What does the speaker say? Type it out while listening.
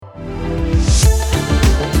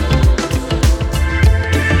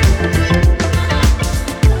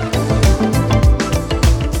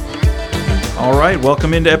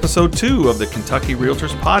welcome into episode 2 of the Kentucky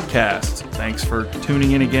Realtors Podcast. Thanks for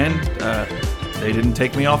tuning in again. They didn't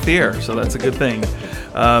take me off the air, so that's a good thing.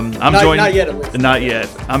 Not yet, at least. Not yet.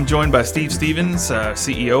 I'm joined by Steve Stevens,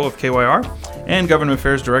 CEO of KYR, and Government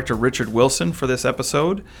Affairs Director Richard Wilson for this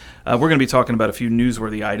episode. We're going to be talking about a few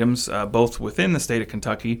newsworthy items, both within the state of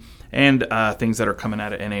Kentucky and things that are coming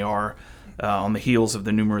out of NAR on the heels of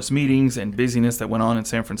the numerous meetings and busyness that went on in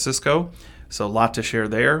San Francisco. So a lot to share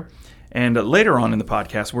there. And later on in the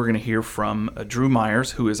podcast, we're going to hear from Drew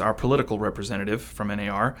Myers, who is our political representative from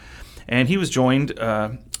NAR. And he was joined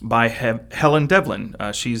by Helen Devlin.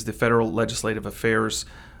 She's the Federal Legislative Affairs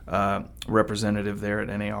representative there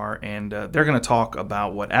at NAR. And they're going to talk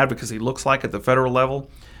about what advocacy looks like at the federal level,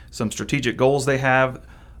 some strategic goals they have,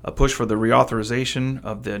 a push for the reauthorization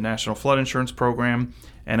of the National Flood Insurance Program,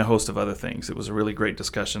 and a host of other things. It was a really great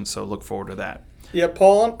discussion, so look forward to that. Yeah,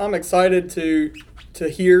 Paul, I'm excited to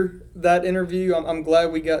hear that interview. I'm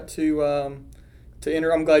glad we got to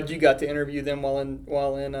enter. I'm glad you got to interview them while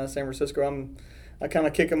in San Francisco. I kind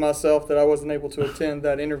of kicking myself that I wasn't able to attend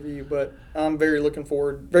that interview, but I'm very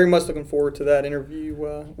much looking forward to that interview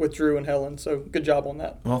with Drew and Helen. So good job on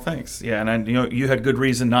that. Well, thanks. Yeah, and you had good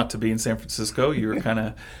reason not to be in San Francisco. You were kind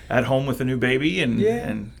of at home with a new baby and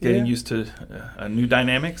getting used to a new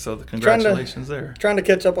dynamic. So congratulations there. Trying to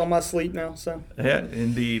catch up on my sleep now. So yeah,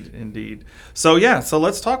 indeed. So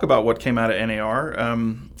let's talk about what came out of NAR.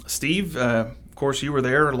 Steve. Of course, you were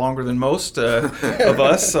there longer than most of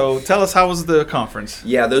us, so tell us, how was the conference?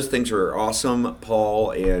 Yeah, those things are awesome, Paul,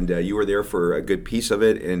 and you were there for a good piece of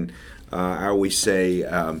it. And I always say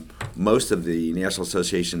most of the National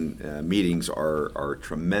Association meetings are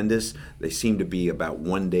tremendous. They seem to be about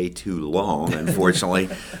one day too long, unfortunately,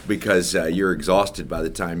 because you're exhausted by the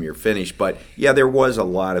time you're finished. But yeah, there was a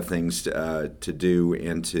lot of things to do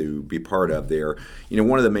and to be part of there. You know,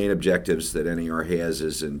 one of the main objectives that NAR has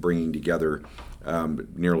is in bringing together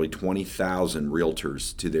nearly 20,000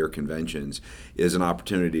 realtors to their conventions is an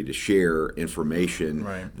opportunity to share information.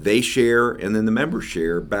 Right. They share, and then the members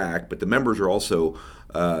share back. But the members are also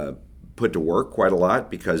put to work quite a lot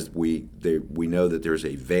because we know that there's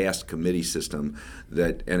a vast committee system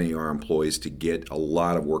that NAR employs to get a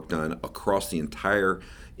lot of work done across the entire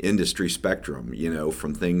industry spectrum,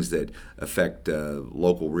 from things that affect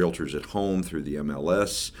local realtors at home through the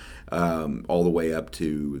MLS, all the way up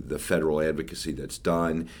to the federal advocacy that's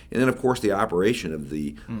done, and then of course the operation of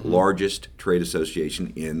the largest trade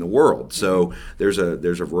association in the world. So there's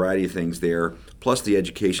a variety of things there, plus the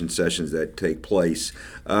education sessions that take place.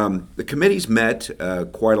 The committees met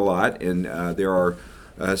quite a lot, and there are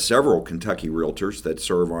several Kentucky realtors that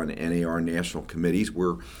serve on NAR national committees.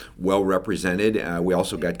 We're well represented. We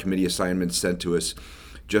also got committee assignments sent to us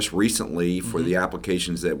just recently for the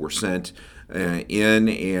applications that were sent in.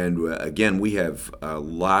 And again, we have a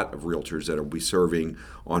lot of realtors that will be serving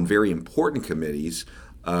on very important committees.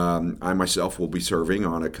 I myself will be serving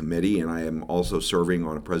on a committee, and I am also serving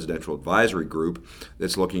on a presidential advisory group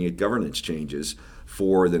that's looking at governance changes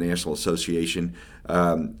for the National Association,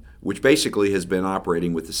 which basically has been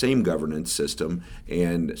operating with the same governance system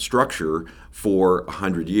and structure for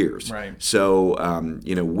 100 years. Right. So,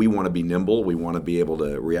 we want to be nimble. We want to be able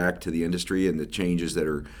to react to the industry and the changes that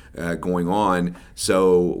are going on.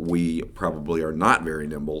 So we probably are not very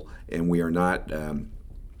nimble, and we are not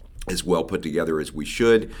as well put together as we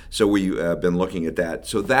should. So we've been looking at that.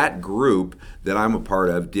 So that group that I'm a part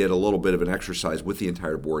of did a little bit of an exercise with the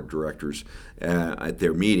entire board of directors at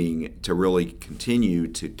their meeting to really continue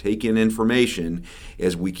to take in information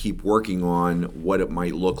as we keep working on what it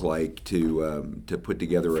might look like to put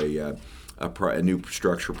together a new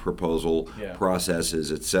structure proposal,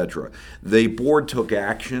 processes, etc. The board took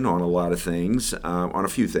action on a lot of things, on a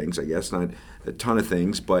few things, I guess, not a ton of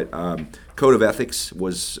things, but Code of Ethics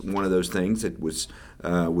was one of those things that was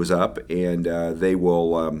up, and they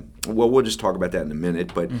will. We'll just talk about that in a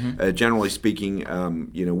minute. But generally speaking,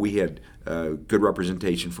 we had good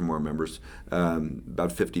representation from our members.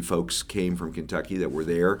 About 50 folks came from Kentucky that were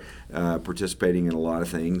there, participating in a lot of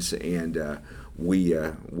things, and we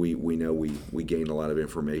know we gained a lot of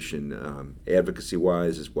information,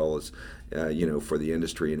 advocacy-wise, as well as for the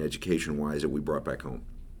industry and education-wise, that we brought back home.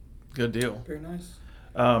 Good deal. Very nice.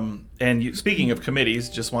 Speaking of committees,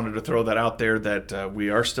 just wanted to throw that out there that we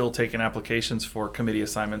are still taking applications for committee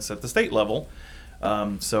assignments at the state level.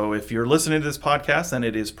 So if you're listening to this podcast and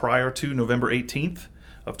it is prior to November 18th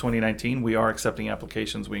of 2019, we are accepting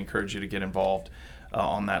applications. We encourage you to get involved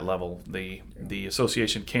on that level. The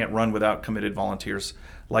association can't run without committed volunteers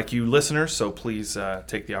like you listeners, so please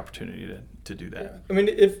take the opportunity to do that. Yeah. I mean,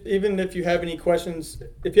 if you have any questions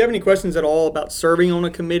at all about serving on a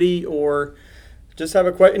committee or just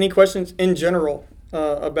have any questions in general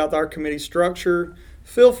about our committee structure,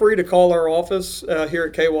 feel free to call our office here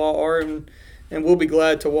at KYR, and we'll be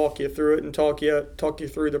glad to walk you through it and talk you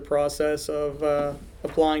through the process of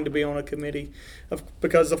applying to be on a committee.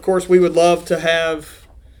 Because of course we would love to have.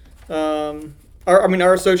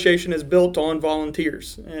 Our association is built on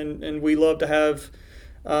volunteers, and we love to have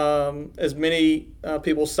as many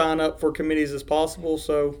people sign up for committees as possible.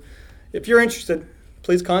 So if you're interested,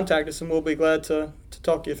 please contact us, and we'll be glad to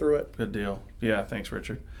talk you through it. Good deal. Yeah, thanks,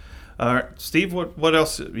 Richard. Steve, what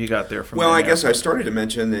else you got there from? Well, I guess I started to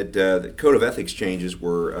mention that the Code of Ethics changes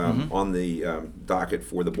were on the docket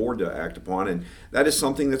for the board to act upon, and that is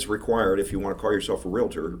something that's required if you want to call yourself a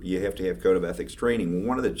realtor. You have to have Code of Ethics training.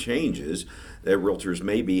 One of the changes that realtors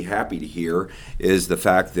may be happy to hear is the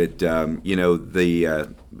fact that the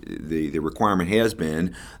requirement has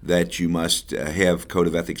been that you must have Code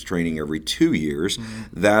of Ethics training every 2 years.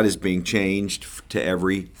 Mm-hmm. That is being changed to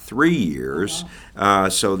every 3 years. Wow.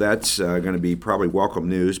 So that's going to be probably welcome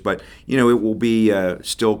news. But, it will be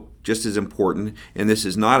still just as important. And this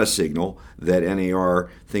is not a signal that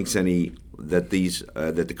NAR thinks that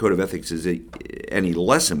the Code of Ethics is any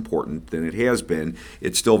less important than it has been.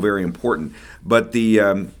 It's still very important. But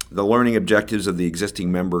the learning objectives of the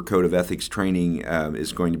existing member Code of Ethics training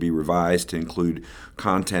is going to be revised to include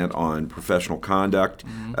content on professional conduct,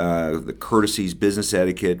 the courtesies, business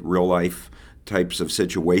etiquette, real life types of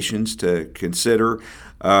situations to consider.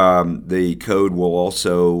 The code will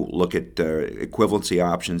also look at equivalency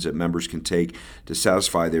options that members can take to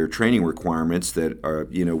satisfy their training requirements that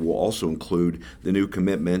will also include the new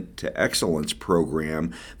Commitment to Excellence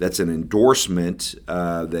program. That's an endorsement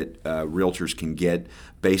that realtors can get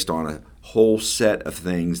based on a whole set of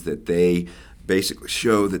things that they basically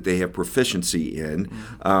show that they have proficiency in.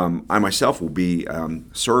 I myself will be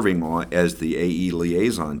serving as the AE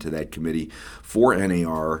liaison to that committee for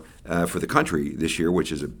NAR for the country this year,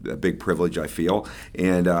 which is a big privilege, I feel.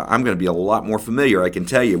 And I'm going to be a lot more familiar, I can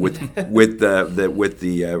tell you, with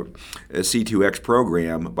the C2X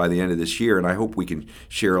program by the end of this year. And I hope we can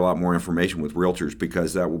share a lot more information with realtors,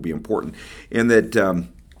 because that will be important. And that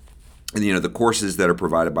the courses that are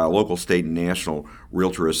provided by a local, state, and national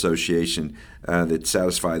realtor association that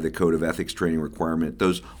satisfy the Code of Ethics training requirement,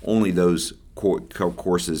 those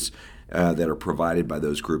courses that are provided by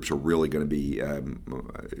those groups are really going to be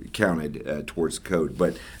counted towards the code.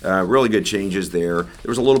 But really good changes there. There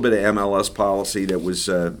was a little bit of MLS policy that was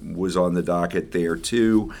on the docket there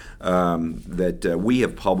too, that we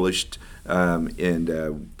have published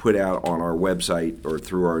and put out on our website or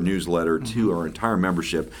through our newsletter to our entire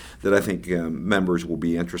membership, that I think members will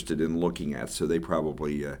be interested in looking at. So they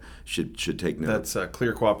probably should take note. That's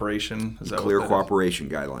clear cooperation. Is that clear cooperation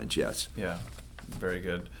guidelines? Yes. Yeah, very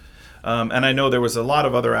good. And I know there was a lot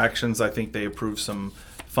of other actions. I think they approved some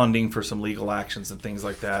funding for some legal actions and things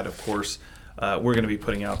like that. Of course, we're going to be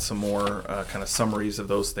putting out some more kind of summaries of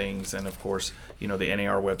those things. And of course, the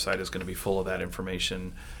NAR website is going to be full of that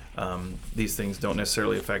information. These things don't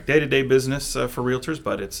necessarily affect day-to-day business for realtors,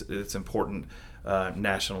 but it's important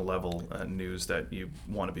national level news that you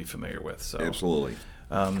want to be familiar with. So absolutely.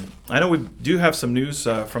 I know we do have some news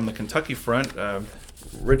from the Kentucky front.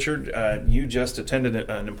 Richard, you just attended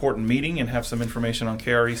an important meeting and have some information on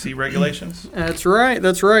KREC regulations. That's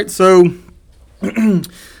right. So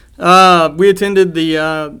we attended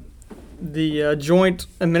the Joint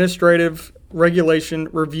Administrative Regulation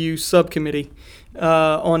Review Subcommittee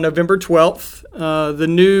on November 12th. The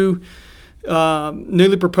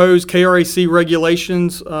newly proposed KREC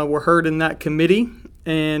regulations were heard in that committee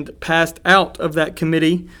and passed out of that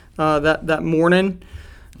committee that morning.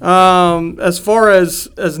 As far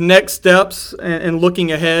as next steps and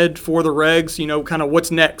looking ahead for the regs, kind of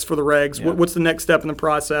what's next for the regs, what's the next step in the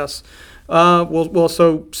process?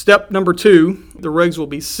 So step number 2, the regs will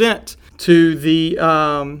be sent to the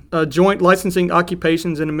Joint Licensing,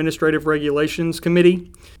 Occupations, and Administrative Regulations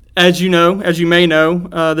Committee. As you may know,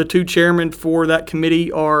 the two chairmen for that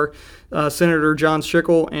committee are Senator John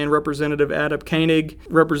Schickel and Representative Adam Koenig.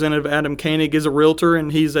 Representative Adam Koenig is a realtor,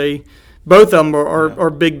 and both of them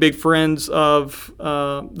are big friends of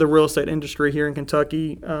the real estate industry here in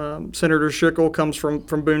Kentucky. Senator Schickel comes from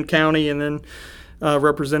Boone County, and then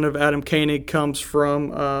Representative Adam Koenig comes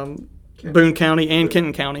from Boone County and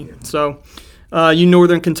Kenton County. So you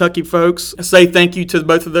Northern Kentucky folks, say thank you to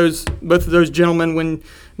both of those gentlemen when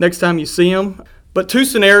next time you see them. But 2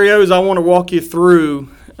 scenarios I want to walk you through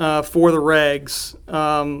for the regs.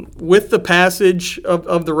 With the passage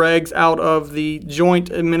of the regs out of the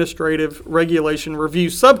Joint Administrative Regulation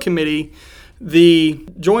Review Subcommittee, The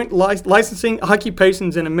Joint Licensing,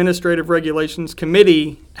 Occupations, and Administrative Regulations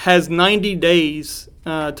Committee has 90 days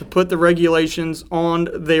to put the regulations on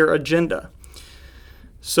their agenda.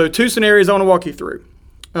 So 2 scenarios I want to walk you through.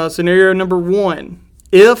 Scenario number 1,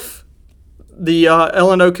 if the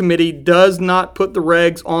L&O Committee does not put the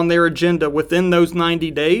regs on their agenda within those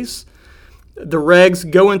 90 days, the regs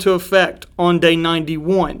go into effect on day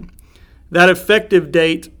 91. That effective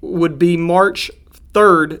date would be March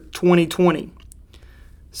 3rd, 2020.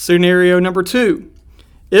 Scenario number 2,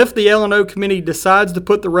 if the L&O Committee decides to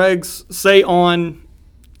put the regs, say, on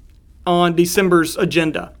December's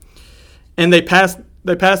agenda, and they pass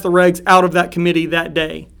the regs out of that committee that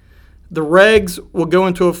day, the regs will go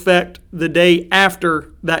into effect the day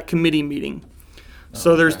after that committee meeting.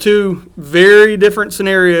 So there's 2 very different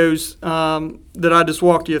scenarios that I just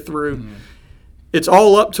walked you through. Mm-hmm. It's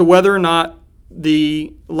all up to whether or not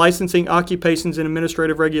the Licensing, Occupations, and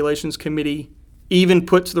Administrative Regulations Committee even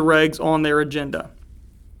puts the regs on their agenda.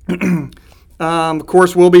 Of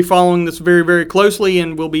course, we'll be following this very, very closely,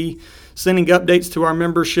 and we'll be sending updates to our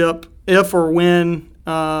membership if or when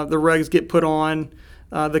the regs get put on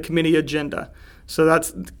the committee agenda. So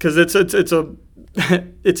that's because it's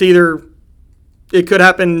either it could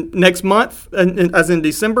happen next month, as in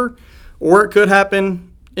December, or it could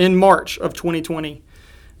happen in March of 2020.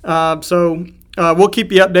 So we'll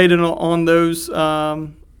keep you updated on those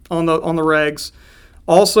on the regs.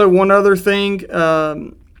 Also, one other thing,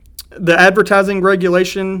 the advertising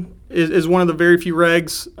regulation is one of the very few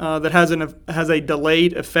regs that has a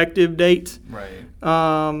delayed effective date. Right.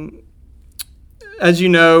 As you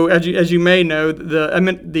know, as you may know,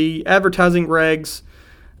 the advertising regs,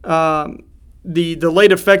 the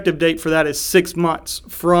delayed effective date for that is 6 months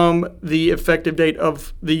from the effective date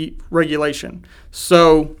of the regulation.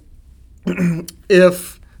 So,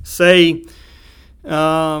 if say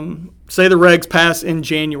the regs pass in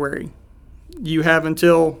January, you have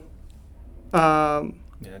until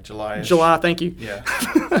July. July, thank you. Yeah.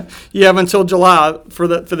 You have until July for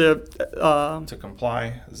the to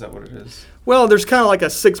comply. Is that what it is? Well, there's kind of like a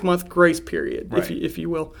 6-month grace period, right, if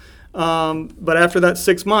you will. But after that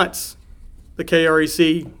 6 months, the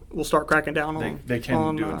KREC will start cracking down on. They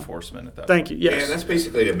can do enforcement at that. Thank point. you. Yes. And that's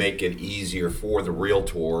basically to make it easier for the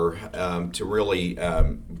realtor to really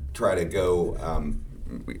try to go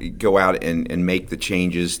out and make the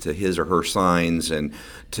changes to his or her signs, and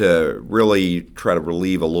to really try to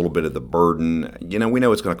relieve a little bit of the burden. We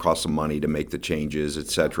know it's going to cost some money to make the changes, et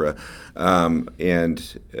cetera. When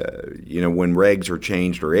regs are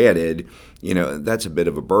changed or added, that's a bit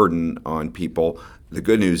of a burden on people. The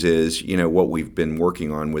good news is, what we've been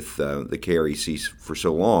working on with the KREC for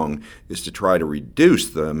so long is to try to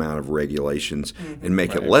reduce the amount of regulations and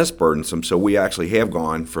make it less burdensome. So we actually have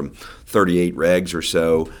gone from 38 regs or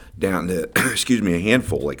so down to, a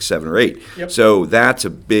handful, like 7 or 8. Yep. So that's a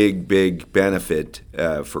big, big benefit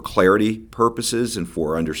for clarity purposes and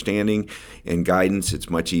for understanding and guidance. It's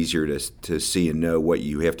much easier to see and know what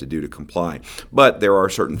you have to do to comply. But there are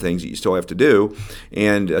certain things that you still have to do,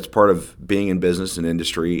 and that's part of being in business and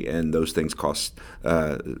industry, and those things cost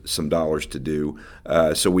some dollars to do.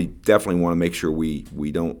 So we definitely want to make sure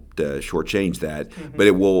we don't shortchange that. Mm-hmm. But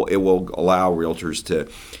it will allow realtors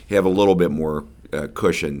to have a little bit more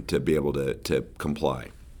cushion to be able to comply.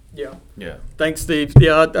 Yeah. Yeah. Thanks, Steve.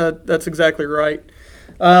 Yeah, that's exactly right.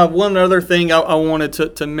 One other thing I wanted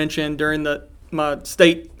to mention during my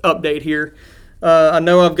state update here. I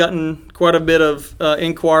know I've gotten quite a bit of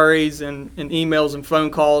inquiries and emails and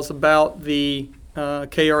phone calls about the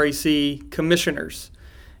KREC commissioners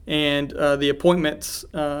and the appointments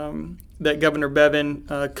that Governor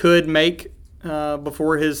Bevin could make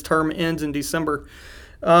before his term ends in December.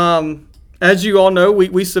 As you all know,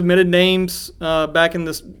 we submitted names back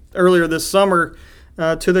in earlier this summer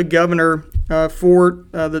to the governor for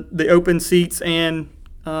the open seats and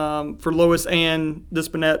for Lois Ann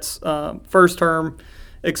Dispinette's first term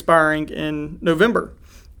expiring in November.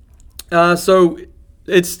 So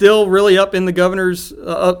it's still really up to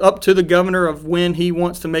the governor of when he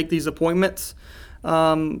wants to make these appointments.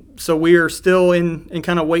 So we are still in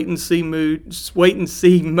kind of wait and see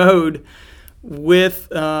mode with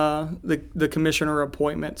the commissioner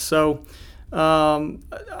appointment. So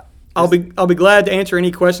I'll be glad to answer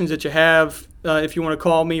any questions that you have if you want to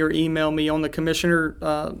call me or email me on the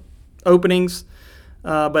commissioner openings.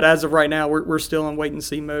 But as of right now, we're still in wait and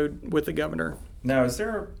see mode with the governor. Now, is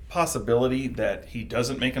there a possibility that he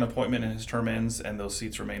doesn't make an appointment and his term ends and those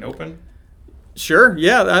seats remain open? Sure.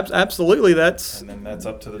 Yeah. Absolutely. And then that's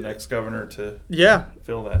up to the next governor to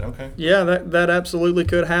fill that. Okay. Yeah. That absolutely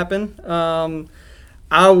could happen.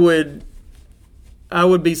 I would I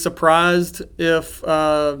would be surprised if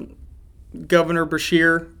Governor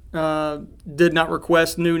Beshear did not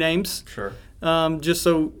request new names. Sure. Just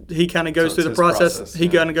so he kind of goes through the process. He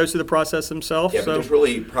kind of goes through the process himself. Yeah, but there's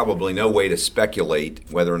really probably no way to speculate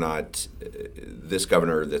whether or not this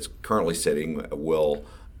governor that's currently sitting will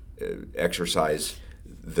exercise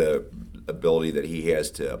the ability that he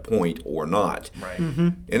has to appoint or not. Right. Mm-hmm.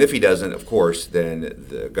 And if he doesn't, of course, then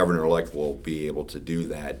the governor-elect will be able to do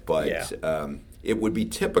that. But it would be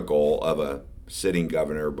typical of a sitting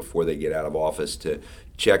governor before they get out of office to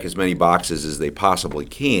check as many boxes as they possibly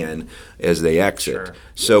can as they exit. Sure.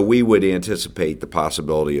 So we would anticipate the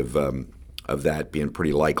possibility of that being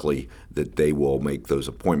pretty likely that they will make those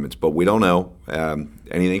appointments. But we don't know.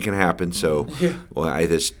 Anything can happen. So well,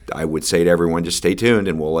 I would say to everyone, just stay tuned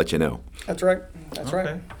and we'll let you know. That's right. That's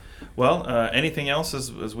right. Well, anything else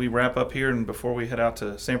as we wrap up here and before we head out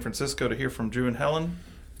to San Francisco to hear from Drew and Helen?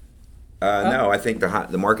 No, I think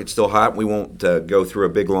the market's still hot. We won't go through a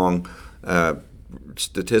big, long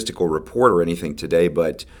statistical report or anything today,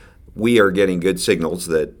 but we are getting good signals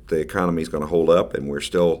that the economy is going to hold up, and we're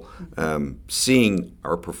still seeing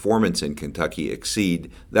our performance in Kentucky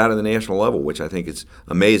exceed that of the national level, which I think is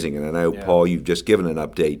amazing. And I know, Paul, you've just given an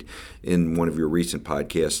update in one of your recent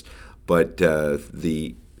podcasts, but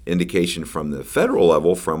the indication from the federal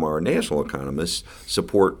level from our national economists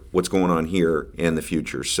support what's going on here and the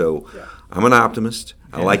future. So I'm an optimist.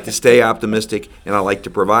 I like to stay optimistic, and I like to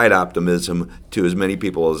provide optimism to as many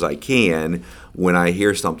people as I can when I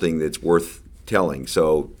hear something that's worth telling.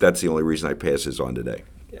 So that's the only reason I pass this on today.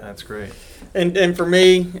 That's great. And for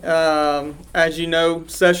me, as you know,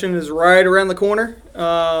 session is right around the corner.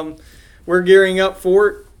 We're gearing up for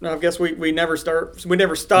it. I guess we never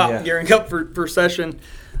stop gearing up for session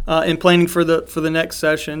and planning for the next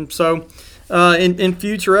session. So in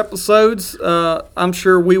future episodes, I'm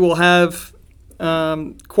sure we will have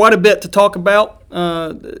quite a bit to talk about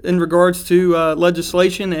in regards to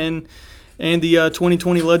legislation and the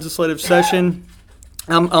 2020 legislative session.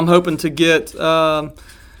 I'm hoping to get our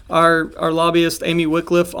lobbyist Amy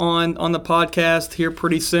Wycliffe on the podcast here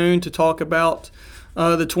pretty soon to talk about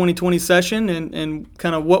the 2020 session and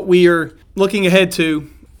kind of what we are looking ahead to.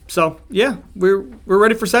 So yeah, we're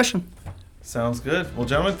ready for session. Sounds good. Well,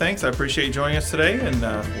 gentlemen, thanks. I appreciate you joining us today, and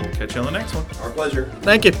we'll catch you on the next one. Our pleasure.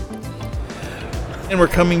 Thank you. And we're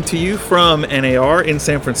coming to you from NAR in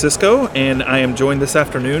San Francisco, and I am joined this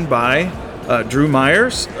afternoon by Drew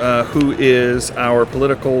Myers, who is our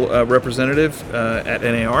political representative at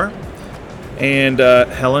NAR, and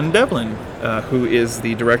Helen Devlin, who is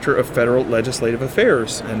the Director of Federal Legislative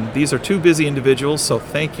Affairs. And these are two busy individuals, so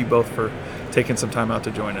thank you both for taking some time out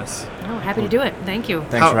to join us. Oh, happy to do it. Thank you.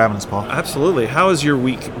 Thanks for having us, Paul. Absolutely. How is your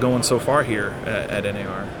week going so far here at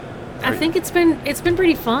NAR? I think it's been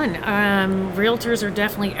pretty fun. Realtors are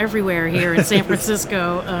definitely everywhere here in San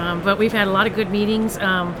Francisco, but we've had a lot of good meetings.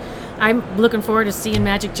 I'm looking forward to seeing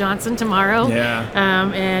Magic Johnson tomorrow.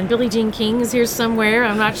 Yeah. And Billie Jean King is here somewhere.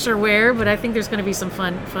 I'm not sure where, but I think there's going to be some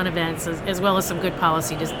fun events as well as some good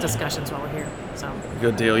policy discussions while we're here. So.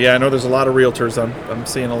 Good deal. Yeah, I know there's a lot of realtors. I'm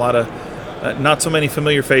seeing a lot of not so many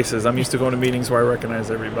familiar faces. I'm used to going to meetings where I recognize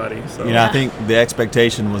everybody. So. I think the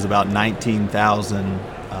expectation was about 19,000,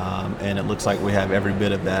 and it looks like we have every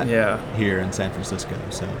bit of that here in San Francisco.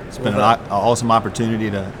 So it's been an awesome opportunity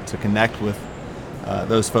to connect with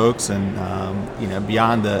those folks, and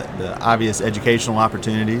beyond the obvious educational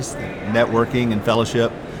opportunities, networking and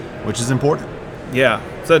fellowship, which is important. Yeah,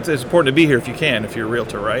 so it's important to be here if you can, if you're a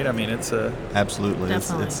realtor, right? I mean, it's absolutely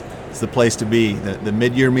it's the place to be. The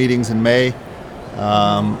mid-year meetings in May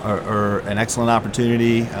are an excellent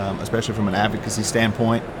opportunity, especially from an advocacy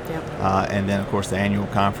standpoint. Yep. And then, of course, the annual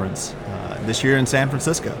conference this year in San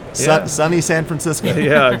Francisco, sunny San Francisco.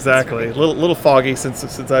 Yeah, exactly. A little foggy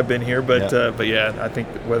since I've been here, but I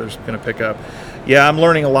think the weather's going to pick up. Yeah, I'm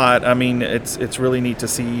learning a lot. I mean, it's really neat to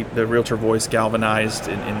see the realtor voice galvanized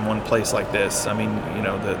in one place like this. I mean,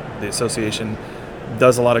 the association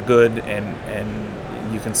does a lot of good,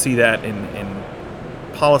 and you can see that in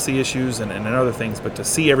policy issues and other things, but to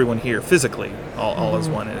see everyone here physically all as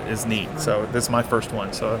one is neat. So this is my first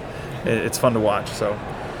one, so it's fun to watch. So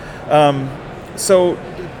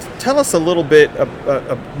tell us a little bit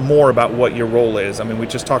more about what your role is. I mean, we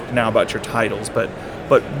just talked now about your titles, but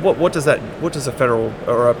what does a federal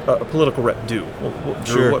or a political rep do?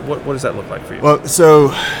 Drew, what does that look like for you? Well, so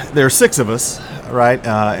there are 6 of us, right,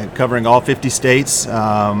 covering all 50 states,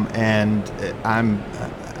 and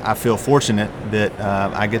I feel fortunate that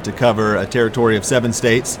I get to cover a territory of 7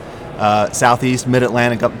 states, Southeast,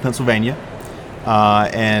 Mid-Atlantic, up in Pennsylvania,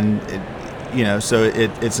 so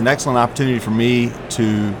it's an excellent opportunity for me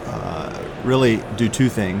to really do two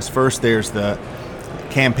things. First, there's the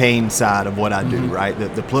campaign side of what I do, right?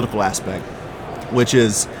 The political aspect, which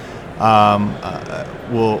is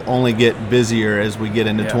will only get busier as we get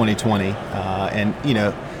into 2020. And,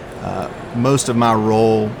 most of my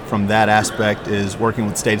role from that aspect is working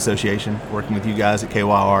with State Association, working with you guys at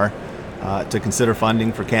KYR to consider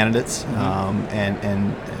funding for candidates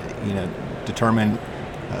and determine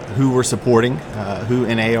who we're supporting, who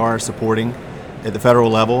NAR is supporting at the federal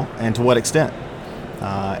level, and to what extent.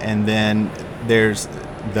 And then there's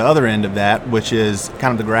the other end of that, which is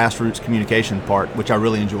kind of the grassroots communication part, which I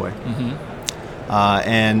really enjoy.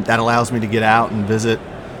 And that allows me to get out and visit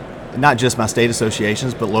not just my state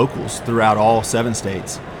associations, but locals throughout all 7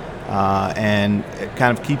 states, and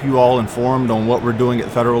kind of keep you all informed on what we're doing at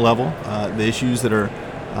the federal level, the issues that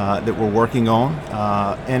we're working on,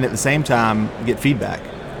 and at the same time get feedback,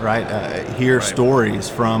 right? Hear stories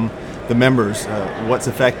from the members, what's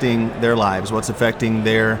affecting their lives, what's affecting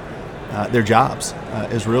their jobs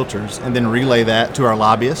as realtors, and then relay that to our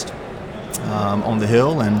lobbyists on the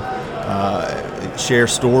Hill and share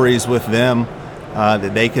stories with them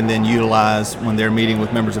that they can then utilize when they're meeting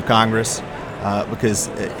with members of Congress, because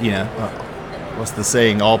what's the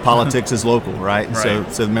saying? All politics is local, right? And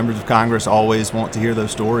so the members of Congress always want to hear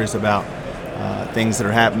those stories about things that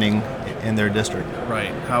are happening in their district.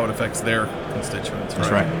 Right, how it affects their constituents. That's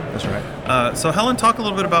right. That's right. So Helen, talk a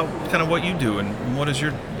little bit about kind of what you do and what does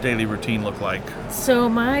your daily routine look like? So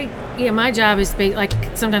my job is like,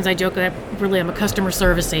 sometimes I joke that really I'm a customer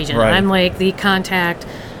service agent. Right. I'm like the contact.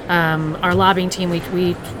 Our lobbying team,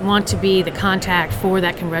 we want to be the contact for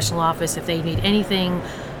that congressional office if they need anything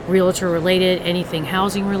realtor related, anything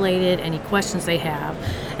housing related, any questions they have.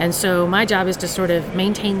 And so my job is to sort of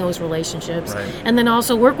maintain those relationships, and then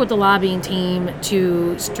also work with the lobbying team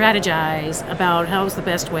to strategize about how's the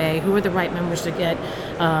best way, who are the right members to get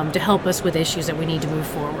to help us with issues that we need to move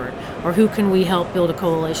forward, or who can we help build a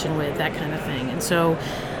coalition with, that kind of thing. And so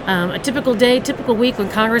a typical day, typical week when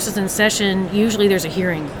Congress is in session, usually there's a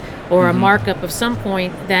hearing or a markup of some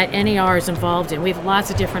point that NAR is involved in. We have lots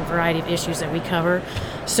of different variety of issues that we cover.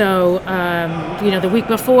 So, the week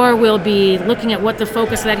before we'll be looking at what the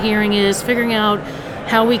focus of that hearing is, figuring out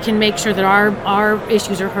how we can make sure that our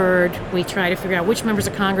issues are heard. We try to figure out which members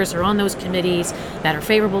of Congress are on those committees that are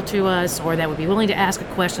favorable to us or that would be willing to ask a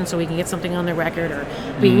question so we can get something on the record, or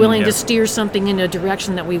be willing to steer something in a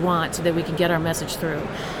direction that we want so that we can get our message through.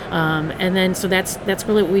 And then so that's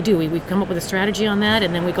really what we do. We come up with a strategy on that,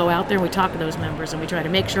 and then we go out there and we talk to those members and we try to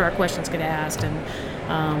make sure our questions get asked.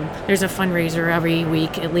 And there's a fundraiser every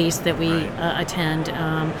week at least that we attend.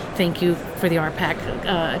 Thank you for the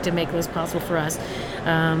RPAC to make those possible for us.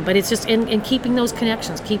 But it's just in keeping those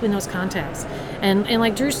connections, keeping those contacts. And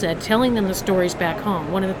like Drew said, telling them the stories back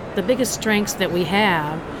home. One of the biggest strengths that we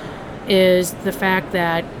have is the fact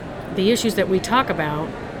that the issues that we talk about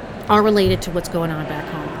are related to what's going on back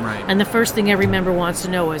home. Right. And the first thing every member wants to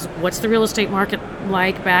know is, what's the real estate market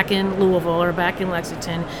like back in Louisville or back in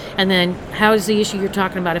Lexington? And then how does the issue you're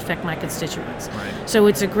talking about affect my constituents? Right. So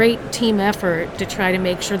it's a great team effort to try to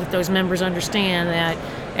make sure that those members understand that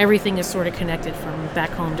everything is sort of connected from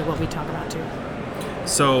back home to what we talk about too.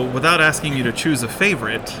 So without asking you to choose a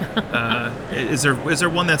favorite, is there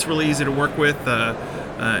one that's really easy to work with?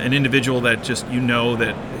 An individual that just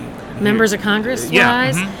that members of Congress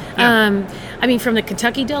wise? I mean, from the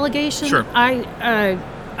Kentucky delegation, sure. I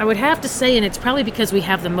would have to say, and it's probably because we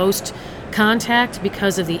have the most contact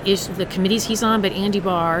because of the committees he's on, but Andy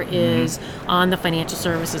Barr is on the Financial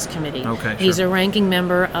Services Committee. Okay, He's a ranking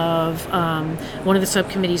member of one of the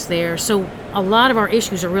subcommittees there. So a lot of our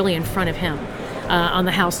issues are really in front of him on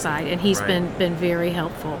the House side, and he's been very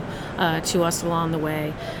helpful to us along the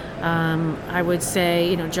way. I would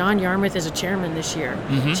say, John Yarmuth is a chairman this year,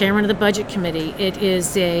 chairman of the Budget Committee. It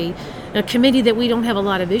is a committee that we don't have a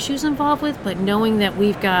lot of issues involved with, but knowing that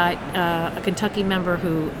we've got a Kentucky member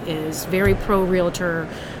who is very pro-realtor,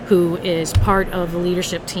 who is part of the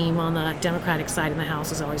leadership team on the Democratic side in the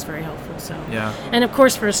House, is always very helpful. So, and of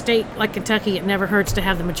course, for a state like Kentucky, it never hurts to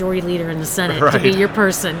have the majority leader in the Senate to be your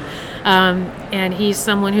person. And he's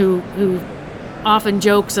someone who often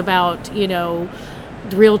jokes about,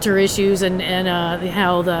 realtor issues and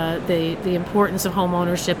how the importance of home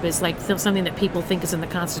ownership is like something that people think is in the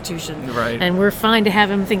Constitution, and we're fine to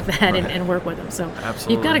have him think that and work with him. So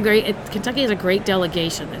absolutely. You've got Kentucky has a great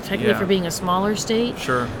delegation, particularly for being a smaller state.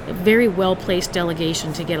 Sure, a very well placed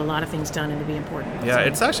delegation to get a lot of things done and to be important. Yeah, so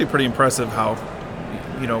it's actually pretty impressive how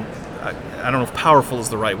I don't know if powerful is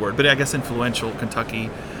the right word, but I guess influential Kentucky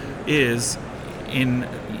is in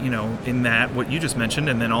that what you just mentioned,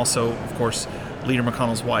 and then also of course Leader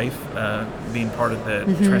McConnell's wife, being part of the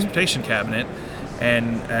transportation cabinet,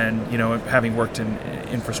 and having worked in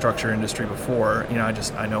infrastructure industry before,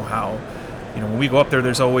 I know how. When we go up there,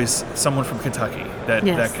 there's always someone from Kentucky that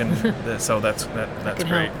can. So that's great.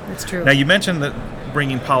 Help. That's true. Now you mentioned that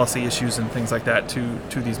bringing policy issues and things like that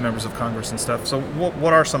to these members of Congress and stuff. So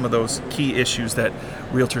what are some of those key issues that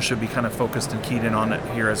realtors should be kind of focused and keyed in on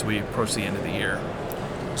here as we approach the end of the year?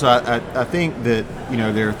 So I think that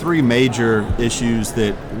there are three major issues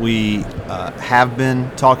that we have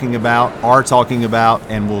been talking about, are talking about,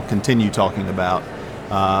 and will continue talking about.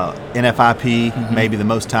 NFIP, maybe the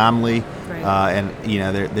most timely, and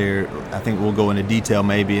I think we'll go into detail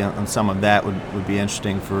maybe on some of that. Would be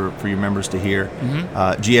interesting for your members to hear.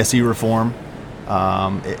 GSE reform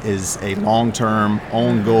is a long-term,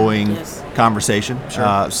 ongoing conversation.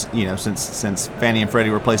 Sure. Since Fannie and Freddie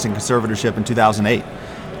were placed in conservatorship in 2008.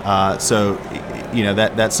 So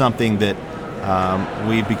that's something that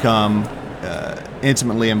we've become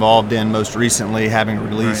intimately involved in most recently, having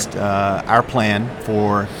released our plan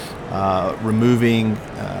for removing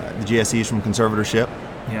the GSEs from conservatorship,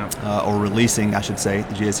 or releasing, I should say,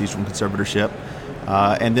 the GSEs from conservatorship,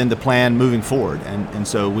 and then the plan moving forward. And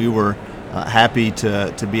so we were happy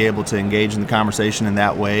to be able to engage in the conversation in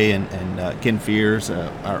that way. And Ken Fears,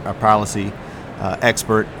 our policy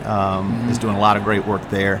expert, is doing a lot of great work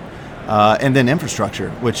there. And then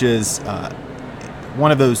infrastructure, which is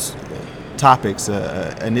one of those topics,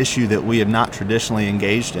 an issue that we have not traditionally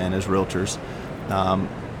engaged in as realtors,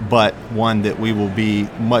 but one that we will be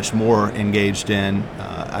much more engaged in,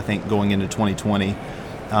 I think, going into 2020.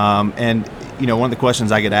 And one of the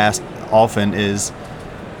questions I get asked often is,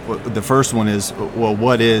 the first one is, well,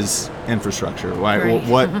 what is infrastructure? Right.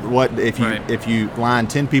 What if you line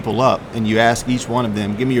 10 people up and you ask each one of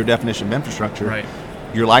them, give me your definition of infrastructure, right,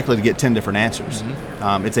 you're likely to get 10 different answers.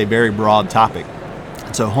 It's a very broad topic.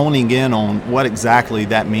 So honing in on what exactly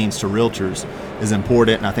that means to realtors is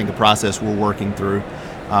important, and I think a process we're working through.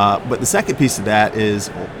 But the second piece of that is,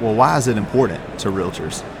 well, why is it important to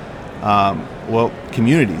realtors? Well,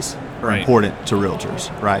 communities are important to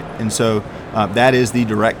realtors, right? And so that is the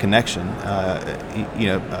direct connection.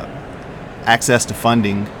 Access to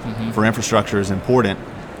funding for infrastructure is important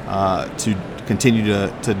to continue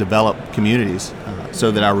to develop communities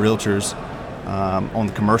so that our realtors on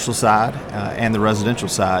the commercial side and the residential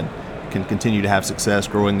side can continue to have success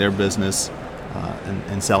growing their business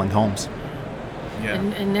and selling homes. Yeah.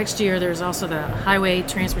 And next year, there's also the highway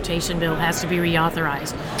transportation bill has to be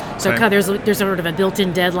reauthorized. So Okay. there's sort of a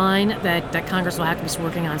built-in deadline that Congress will have to be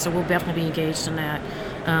working on. So we'll definitely be engaged in that.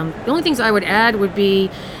 The only things I would add would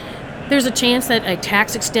be there's a chance that a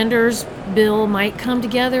tax extenders bill might come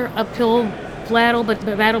together, uphill battle, but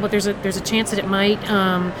there's a chance that it might.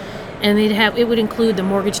 And it would include the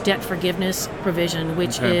mortgage debt forgiveness provision,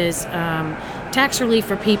 which is tax relief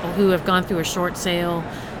for people who have gone through a short sale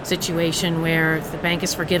situation where the bank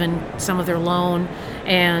has forgiven some of their loan,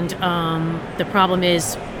 and the problem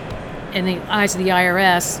is, in the eyes of the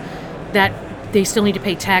IRS, that they still need to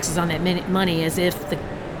pay taxes on that money as if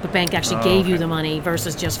the bank actually gave you the money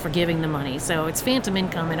versus just forgiving the money. So it's phantom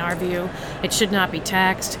income in our view. It should not be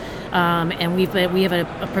taxed, and we have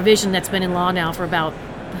a provision that's been in law now for about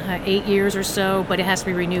 8 years or so, but it has to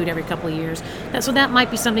be renewed every couple of years. So that might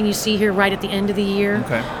be something you see here right at the end of the year.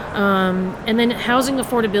 Okay. And then housing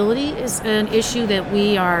affordability is an issue that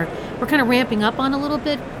we're kind of ramping up on a little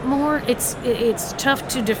bit more. It's tough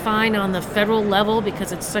to define on the federal level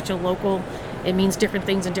because it's such a local. It means different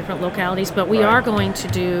things in different localities, but we are going to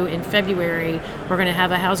do, in February, we're going to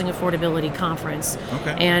have a housing affordability conference.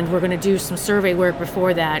 Okay. And we're going to do some survey work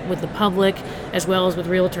before that with the public as well as with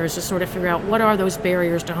realtors to sort of figure out what are those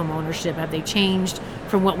barriers to home ownership. Have they changed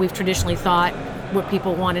from what we've traditionally thought, what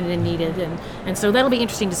people wanted and needed? And so that'll be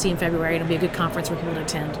interesting to see in February. It'll be a good conference for people to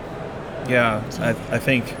attend. Yeah, I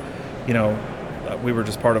think, we were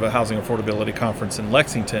just part of a housing affordability conference in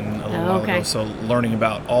Lexington a little while ago, so learning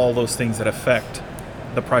about all those things that affect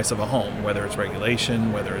the price of a home, whether it's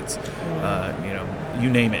regulation, whether it's, you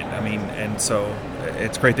name it. I mean, and so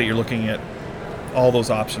it's great that you're looking at all those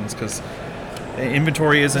options because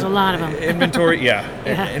inventory isn't. There's a lot of them.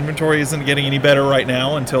 Inventory isn't getting any better right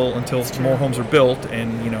now until more homes are built,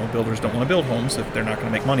 and builders don't want to build homes if they're not going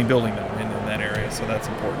to make money building them in that area. So that's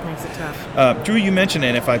important. Makes it tough. Drew, you mentioned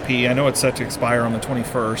NFIP. I know it's set to expire on the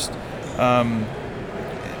 21st.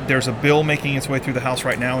 There's a bill making its way through the House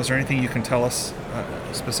right now. Is there anything you can tell us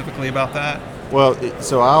specifically about that? Well,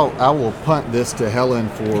 so I will punt this to Helen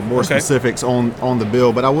for more specifics on the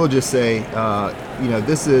bill, but I will just say,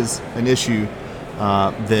 this is an issue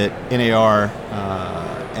that NAR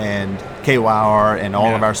and KYR and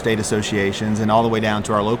all of our state associations and all the way down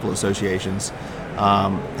to our local associations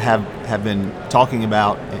have been talking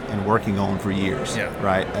about and working on for years,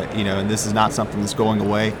 right? And this is not something that's going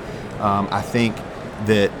away. I think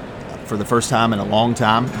that for the first time in a long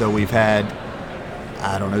time, though we've had,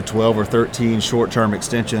 12 or 13 short-term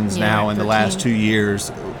extensions now in 13. The last 2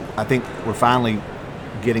 years, I think we're finally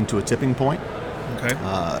getting to a tipping point. Okay.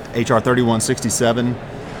 HR 3167,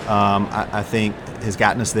 I think, has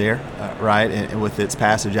gotten us there, right, and with its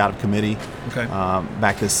passage out of committee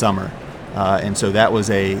back this summer. And so that was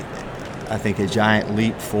I think a giant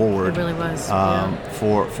leap forward. It really was.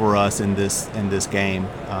 For us in this game,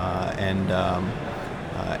 and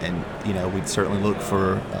we'd certainly look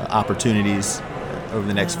for opportunities over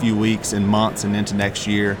the next few weeks and months and into next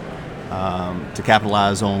year to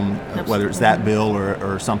capitalize on whether it's that bill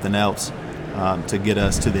or something else to get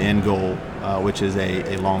us to the end goal, which is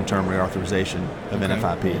a long-term reauthorization of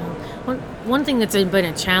NFIP. One thing that's been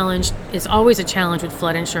a challenge, is always a challenge with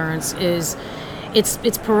flood insurance, is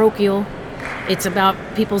it's parochial. It's about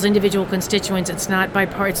people's individual constituents. It's not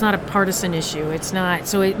it's not a partisan issue. It's not.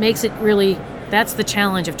 So it makes it really. That's the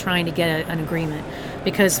challenge of trying to get an agreement,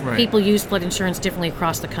 because people use flood insurance differently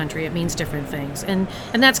across the country. It means different things, and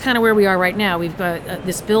that's kind of where we are right now. We've got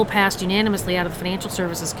this bill passed unanimously out of the Financial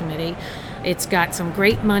Services Committee. It's got some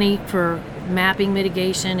great money for mapping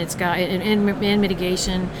mitigation. It's got and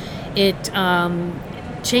mitigation. It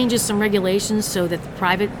changes some regulations so that the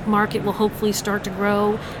private market will hopefully start to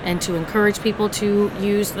grow, and to encourage people to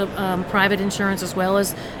use the private insurance as well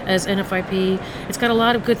as NFIP. It's got a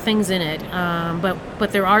lot of good things in it,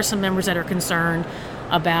 but there are some members that are concerned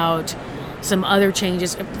about some other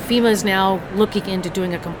changes. FEMA is now looking into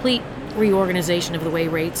doing a complete reorganization of the way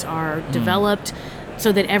rates are developed,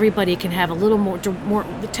 so that everybody can have a little more.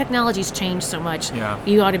 The technology's changed so much.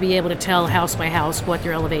 You ought to be able to tell house by house what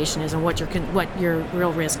your elevation is and what your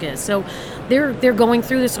real risk is. So they're going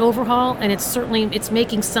through this overhaul, and it's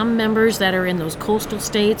making some members that are in those coastal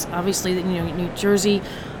states, obviously, New Jersey,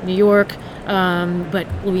 New York, but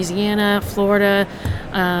Louisiana, Florida.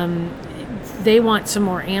 They want some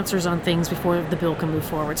more answers on things before the bill can move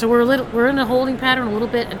forward. So we're in a holding pattern a little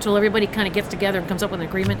bit until everybody kind of gets together and comes up with an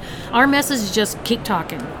agreement. Our message is just keep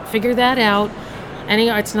talking, figure that out.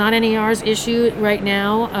 It's not NAR's issue right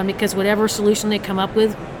now, because whatever solution they come up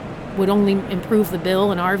with would only improve the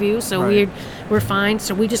bill in our view. So we're fine.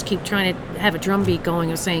 So we just keep trying to have a drumbeat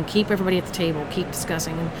going of saying keep everybody at the table, keep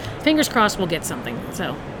discussing, and fingers crossed we'll get something.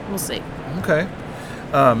 So we'll see. Okay.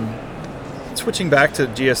 Switching back to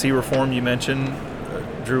GSE reform, you mentioned,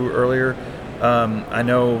 Drew, earlier. I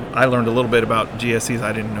know I learned a little bit about GSEs.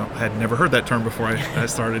 I had never heard that term before I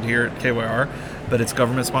started here at KYR, but it's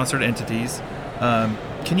government-sponsored entities.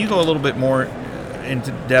 Can you go a little bit more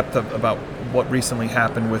into depth about what recently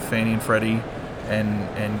happened with Fannie and Freddie,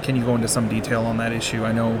 and can you go into some detail on that issue?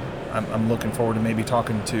 I know I'm looking forward to maybe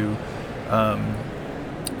talking to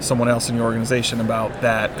someone else in your organization about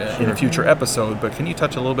that in a future episode, but can you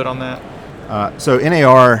touch a little bit on that? So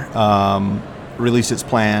NAR released its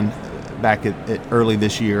plan back at early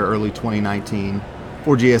this year, early 2019,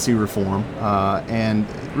 for GSE reform. And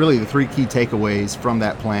really the three key takeaways from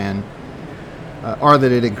that plan are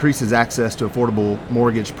that it increases access to affordable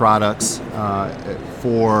mortgage products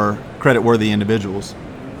for creditworthy individuals.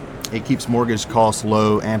 It keeps mortgage costs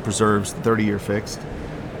low and preserves the 30-year fixed.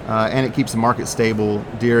 And it keeps the market stable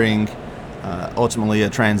during ultimately a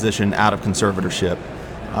transition out of conservatorship.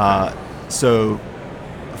 So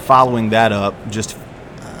following that up, just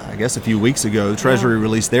I guess a few weeks ago, the Treasury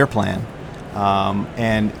released their plan.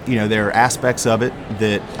 And there are aspects of it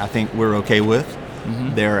that I think we're okay with.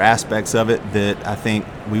 Mm-hmm. There are aspects of it that I think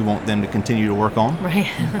we want them to continue to work on. Right.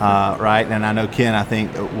 Right. And I know Ken, I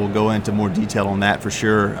think, will go into more detail on that for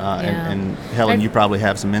sure. And Helen, you probably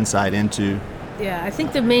have some insight into. Yeah, I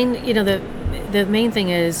think the main, the main thing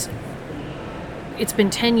is, it's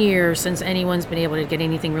been 10 years since anyone's been able to get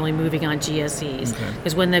anything really moving on GSEs.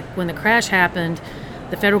 Because when the crash happened,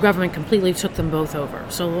 the federal government completely took them both over.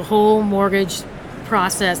 So the whole mortgage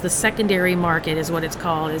process, the secondary market is what it's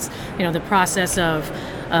called, is the process of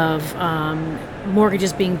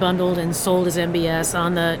mortgages being bundled and sold as MBS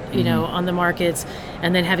on the on the markets,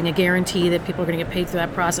 and then having a guarantee that people are going to get paid through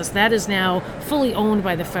that process. That is now fully owned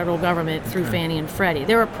by the federal government through Fannie and Freddie.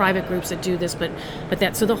 There are private groups that do this, but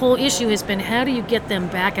so the whole issue has been, how do you get them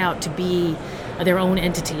back out to be their own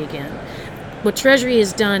entity again? What Treasury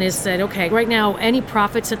has done is said, okay, right now any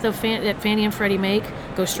profits that Fannie and Freddie make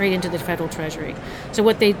go straight into the federal Treasury. So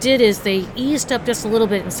what they did is they eased up just a little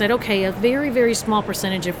bit and said, okay, a very, very small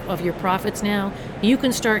percentage of your profits now you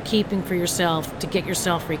can start keeping for yourself to get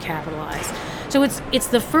yourself recapitalized. So it's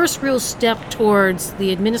the first real step towards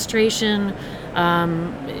the administration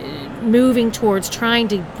moving towards trying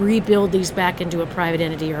to rebuild these back into a private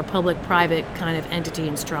entity or a public-private kind of entity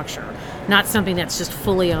and structure, not something that's just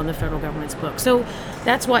fully on the federal government's book. So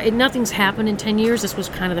that's why nothing's happened in 10 years. This was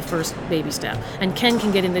kind of the first baby step. And Ken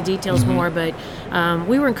can get into details more, but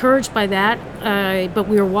we were encouraged by that, but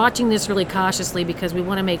we were watching this really cautiously because we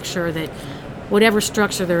want to make sure that whatever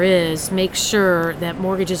structure there is, make sure that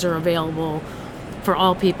mortgages are available for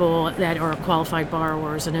all people that are qualified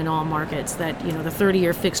borrowers and in all markets, that the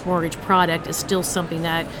 30-year fixed mortgage product is still something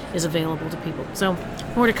that is available to people. So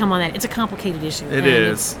more to come on that. It's a complicated issue. It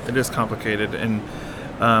is complicated, and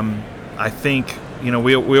I think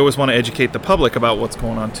we always want to educate the public about what's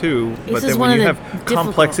going on too, but then when you have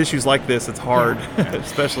complex issues like this, it's hard.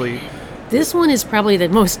 Especially this one is probably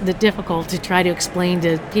the difficult to try to explain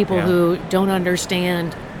to people who don't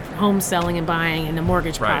understand home selling and buying and the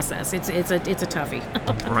mortgage process. It's a toughie.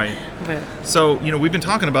 Right. So we've been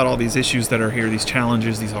talking about all these issues that are here, these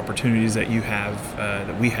challenges, these opportunities that you have,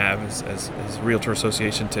 that we have as Realtor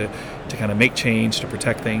Association to kind of make change, to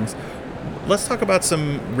protect things. Let's talk about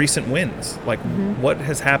some recent wins, like what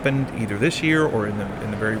has happened either this year or in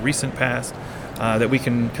the very recent past that we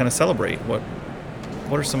can kind of celebrate. What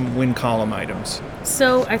are some win column items?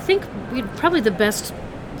 So I think probably the best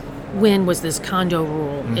win was this condo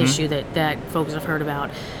rule issue that folks have heard about.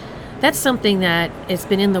 That's something that it's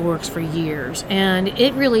been in the works for years, and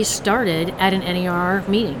it really started at an NAR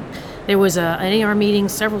meeting. There was an NAR meeting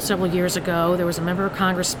several years ago. There was a member of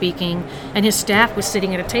Congress speaking, and his staff was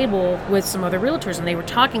sitting at a table with some other realtors, and they were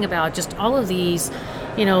talking about just all of these,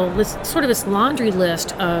 this laundry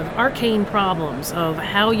list of arcane problems of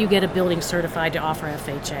how you get a building certified to offer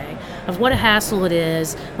FHA, of what a hassle it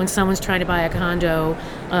is when someone's trying to buy a condo,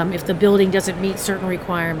 if the building doesn't meet certain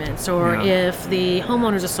requirements, or if the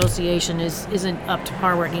homeowners association isn't up to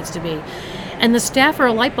par where it needs to be. And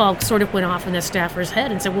a light bulb sort of went off in the staffer's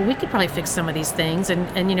head and said, well, we could probably fix some of these things.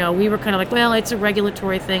 And we were kind of like, well, it's a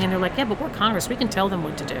regulatory thing. And they're like, yeah, but we're Congress. We can tell them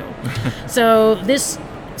what to do. So this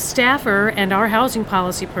staffer and our housing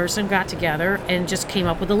policy person got together and just came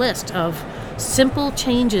up with a list of simple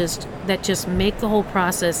changes that just make the whole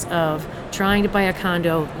process of trying to buy a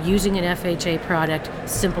condo using an FHA product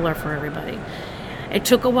simpler for everybody. It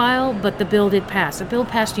took a while, but the bill did pass. The bill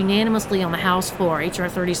passed unanimously on the House floor, H.R.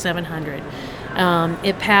 3700.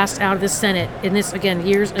 It passed out of the Senate. In this, again,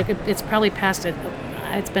 years, it's probably passed,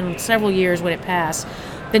 it's been several years when it passed.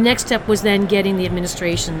 The next step was then getting the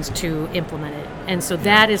administrations to implement it. And so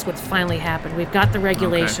that is what's finally happened. We've got the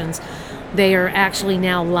regulations. Okay. They are actually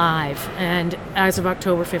now live, and as of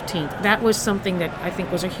October 15th. That was something that I think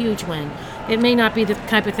was a huge win. It may not be the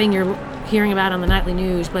type of thing you're hearing about on the nightly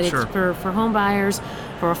news, but it's for home buyers,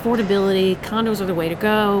 for affordability. Condos are the way to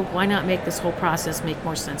go. Why not make this whole process make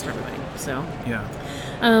more sense for everybody? So,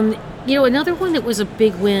 another one that was a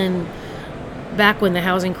big win back when the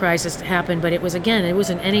housing crisis happened, but it was an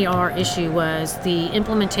NAR issue, was the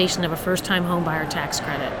implementation of a first-time home buyer tax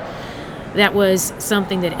credit. That was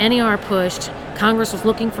something that NAR pushed. Congress was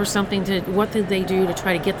looking for what did they do to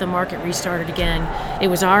try to get the market restarted again? It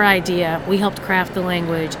was our idea. We helped craft the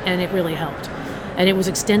language, and it really helped. And it was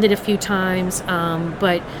extended a few times,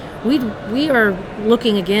 but we are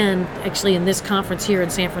looking again, actually in this conference here in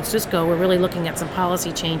San Francisco, we're really looking at some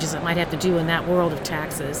policy changes that might have to do in that world of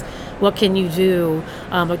taxes. What can you do?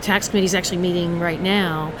 The tax committee is actually meeting right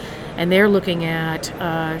now, and they're looking at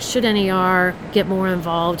should NAR get more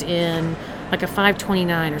involved in like a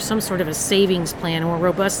 529 or some sort of a savings plan, or a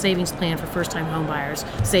robust savings plan for first-time home buyers,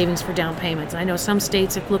 savings for down payments. I know some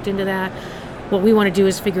states have looked into that. What we want to do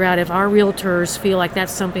is figure out if our realtors feel like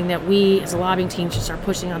that's something that we as a lobbying team should start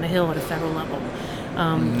pushing on the Hill at a federal level.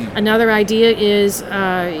 Another idea is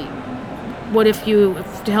what if to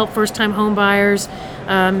help first-time home buyers,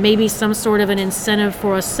 maybe some sort of an incentive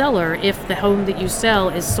for a seller if the home that you sell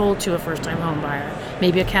is sold to a first-time home buyer.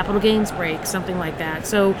 Maybe a capital gains break, something like that.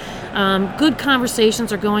 So good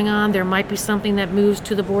conversations are going on. There might be something that moves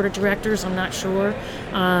to the board of directors. I'm not sure.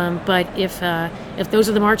 But if those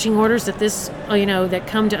are the marching orders that that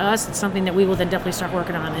come to us, it's something that we will then definitely start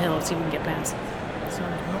working on the Hill and see if we can get passed. So.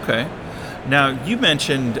 Okay. Now, you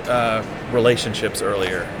mentioned relationships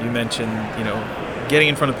earlier. You mentioned, getting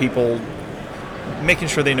in front of people, making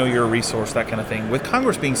sure they know you're a resource, that kind of thing. With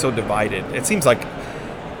Congress being so divided, it seems like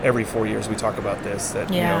every 4 years we talk about this, that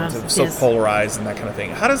it's so polarized and that kind of thing.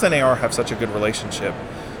 How does NAR have such a good relationship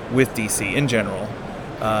with DC in general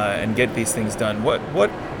and get these things done? What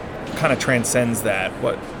kind of transcends that?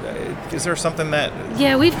 What is there something that?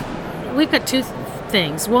 Yeah, we've got two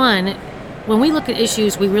things. One, when we look at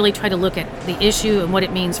issues, we really try to look at the issue and what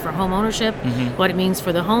it means for home ownership, what it means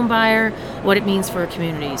for the home buyer, what it means for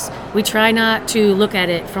communities. We try not to look at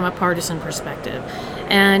it from a partisan perspective.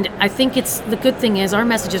 And I think the good thing is our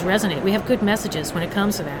messages resonate. We have good messages when it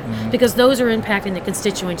comes to that because those are impacting the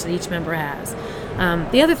constituents that each member has.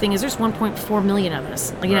 The other thing is there's 1.4 million of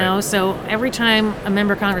us, you know, so every time a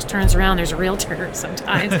member of Congress turns around, there's a realtor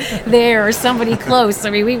sometimes there or somebody close. I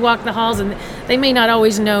mean, we walk the halls and they may not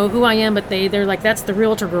always know who I am, but they're like, that's the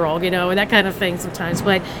realtor girl, you know, and that kind of thing sometimes.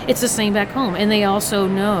 But it's the same back home. And they also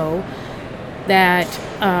know that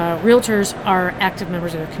realtors are active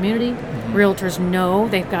members of their community. Realtors know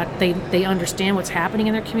they understand what's happening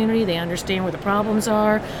in their community. They understand where the problems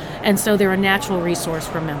are, and so they're a natural resource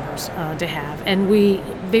for members to have. And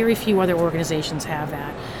very few other organizations have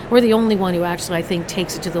that. We're the only one who actually, I think,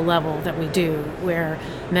 takes it to the level that we do, where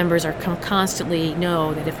members are constantly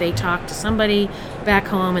know that if they talk to somebody back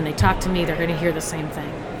home and they talk to me, they're going to hear the same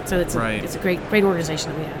thing. So it's a great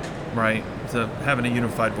organization that we have. Right. So having a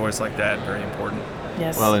unified voice like that, very important.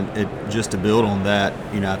 Yes. Well, and just to build on that,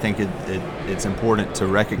 you know, I think it's important to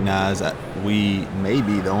recognize that we may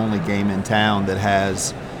be the only game in town that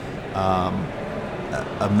has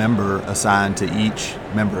a member assigned to each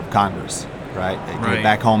member of Congress, right?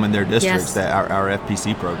 Back home in their districts, that our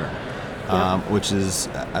FPC program, which is,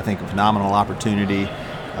 I think, a phenomenal opportunity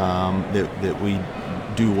that we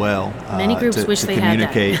do well. Many groups wish they had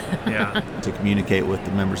that. To communicate with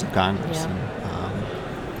the members of Congress. Yeah. And,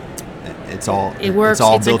 it's all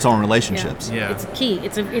built on relationships. Yeah. It's key.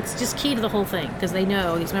 It's just key to the whole thing because they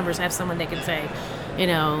know these members have someone they can say, you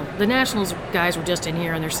know, the Nationals guys were just in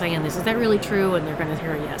here and they're saying this. Is that really true? And they're going to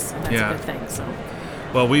hear a yes, and that's a good thing. So.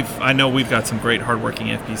 Well, I know we've got some great, hardworking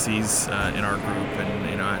FPCs in our group, and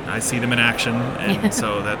you know I see them in action, and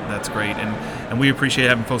so that's great. And we appreciate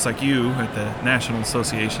having folks like you at the National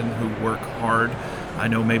Association who work hard. I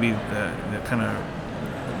know maybe the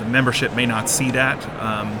membership may not see that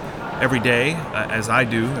every day as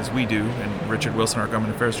we do, and Richard Wilson, our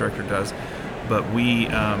Government Affairs Director, does. But we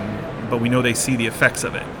know they see the effects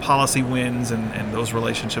of it. Policy wins, and those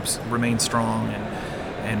relationships remain strong.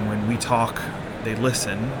 And when we talk, they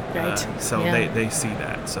listen. Right. They see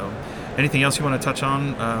that. So, anything else you want to touch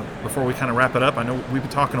on before we kind of wrap it up? I know we've been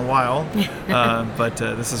talking a while, but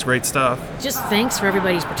this is great stuff. Just thanks for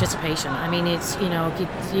everybody's participation. I mean, it's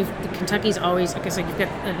Kentucky's always, like I said, you've got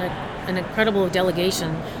an incredible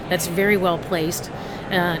delegation that's very well placed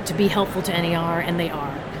to be helpful to NAR, and they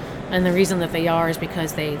are. And the reason that they are is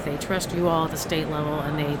because they trust you all at the state level,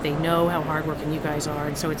 and they know how hardworking you guys are,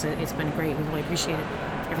 and so it's been great. We really appreciate it,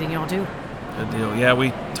 everything you all do. Good deal. Yeah,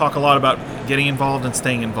 we talk a lot about getting involved and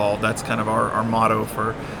staying involved. That's kind of our motto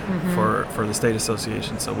for the state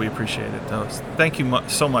association. So we appreciate it. Thank you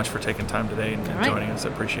so much for taking time today and joining us. I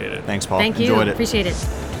appreciate it. Thanks, Paul. Thank you. Enjoyed it. Appreciate it.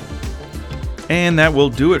 And that will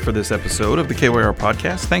do it for this episode of the KYR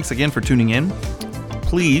podcast. Thanks again for tuning in.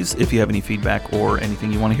 Please, if you have any feedback or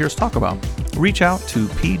anything you want to hear us talk about, reach out to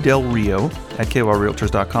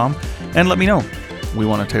pdelrio@kyrrealtors.com and let me know. We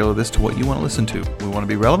want to tailor this to what you want to listen to. We want to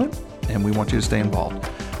be relevant, and we want you to stay involved.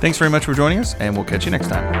 Thanks very much for joining us, and we'll catch you next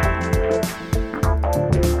time.